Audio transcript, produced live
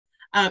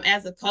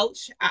As a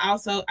coach, I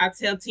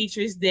tell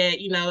teachers that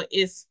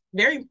it's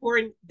very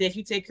important that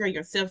you take care of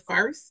yourself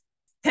first.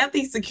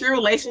 Healthy, secure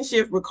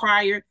relationships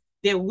require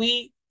that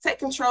we take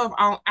control of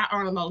our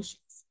own emotions.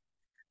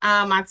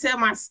 I tell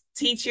my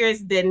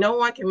teachers that no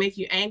one can make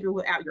you angry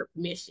without your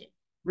permission.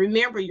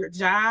 Remember, your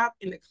job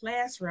in the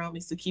classroom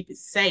is to keep it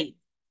safe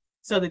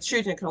so the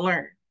children can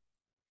learn.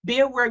 Be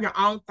aware of your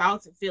own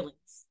thoughts and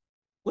feelings.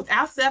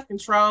 Without self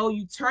control,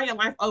 you turn your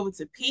life over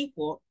to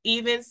people,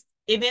 events,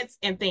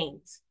 and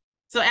things.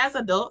 So, as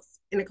adults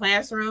in the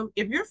classroom,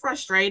 if you're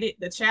frustrated,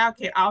 the child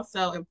can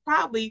also and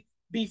probably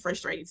be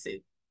frustrated too.